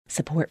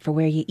Support for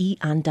Where You Eat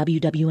on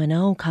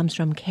WWNO comes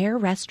from Care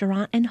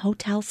Restaurant and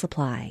Hotel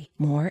Supply.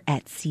 More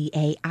at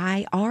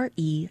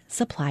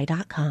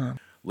CAIREsupply.com.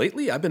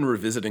 Lately, I've been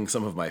revisiting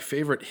some of my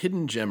favorite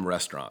hidden gem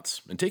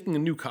restaurants and taking a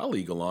new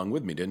colleague along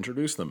with me to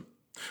introduce them.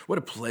 What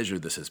a pleasure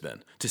this has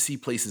been, to see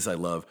places I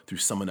love through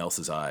someone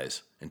else's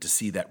eyes and to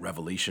see that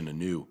revelation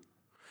anew.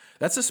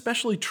 That's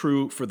especially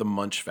true for the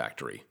Munch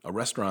Factory, a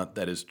restaurant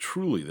that is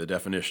truly the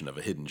definition of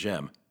a hidden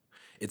gem.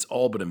 It's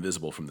all but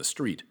invisible from the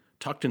street,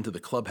 tucked into the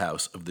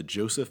clubhouse of the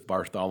Joseph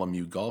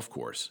Bartholomew Golf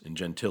Course in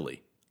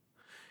Gentilly.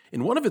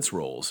 In one of its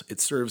roles,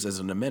 it serves as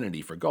an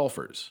amenity for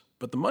golfers,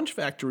 but the Munch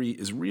Factory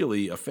is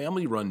really a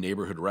family-run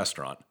neighborhood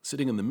restaurant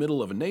sitting in the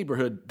middle of a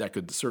neighborhood that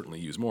could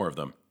certainly use more of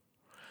them.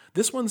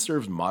 This one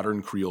serves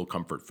modern Creole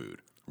comfort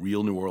food,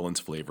 real New Orleans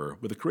flavor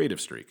with a creative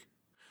streak.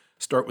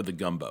 Start with the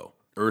gumbo,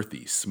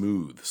 earthy,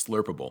 smooth,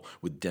 slurpable,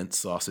 with dense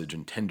sausage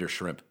and tender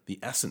shrimp, the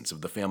essence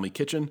of the family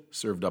kitchen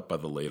served up by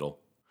the ladle.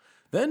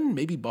 Then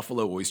maybe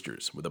buffalo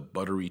oysters with a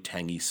buttery,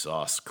 tangy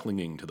sauce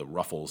clinging to the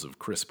ruffles of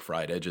crisp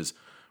fried edges,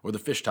 or the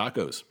fish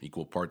tacos,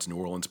 equal parts New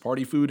Orleans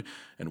party food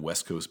and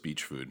West Coast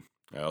beach food.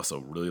 I also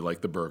really like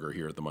the burger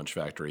here at the Munch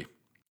Factory.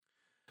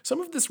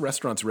 Some of this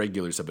restaurant's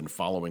regulars have been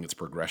following its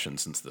progression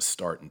since the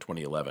start in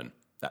 2011.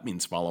 That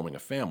means following a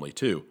family,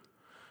 too.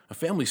 A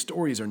family's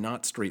stories are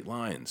not straight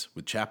lines,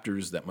 with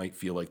chapters that might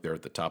feel like they're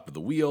at the top of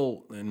the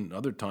wheel and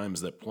other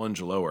times that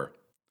plunge lower.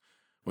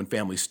 When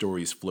family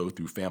stories flow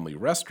through family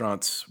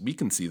restaurants, we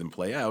can see them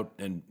play out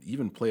and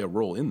even play a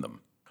role in them.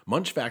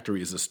 Munch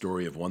Factory is a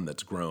story of one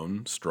that's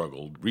grown,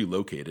 struggled,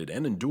 relocated,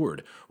 and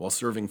endured while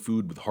serving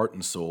food with heart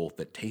and soul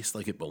that tastes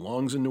like it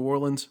belongs in New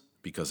Orleans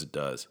because it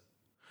does.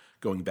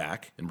 Going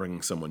back and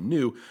bringing someone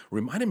new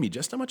reminded me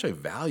just how much I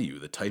value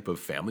the type of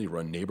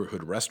family-run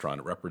neighborhood restaurant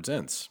it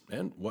represents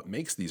and what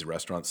makes these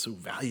restaurants so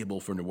valuable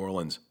for New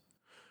Orleans.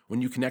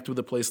 When you connect with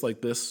a place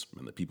like this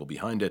and the people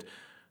behind it,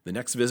 the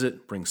next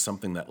visit brings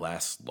something that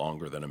lasts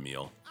longer than a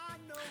meal.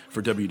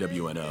 For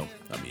WWNO,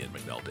 I'm Ian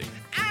McNulty.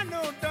 I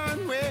know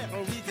darn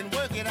well we can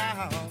work it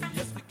out.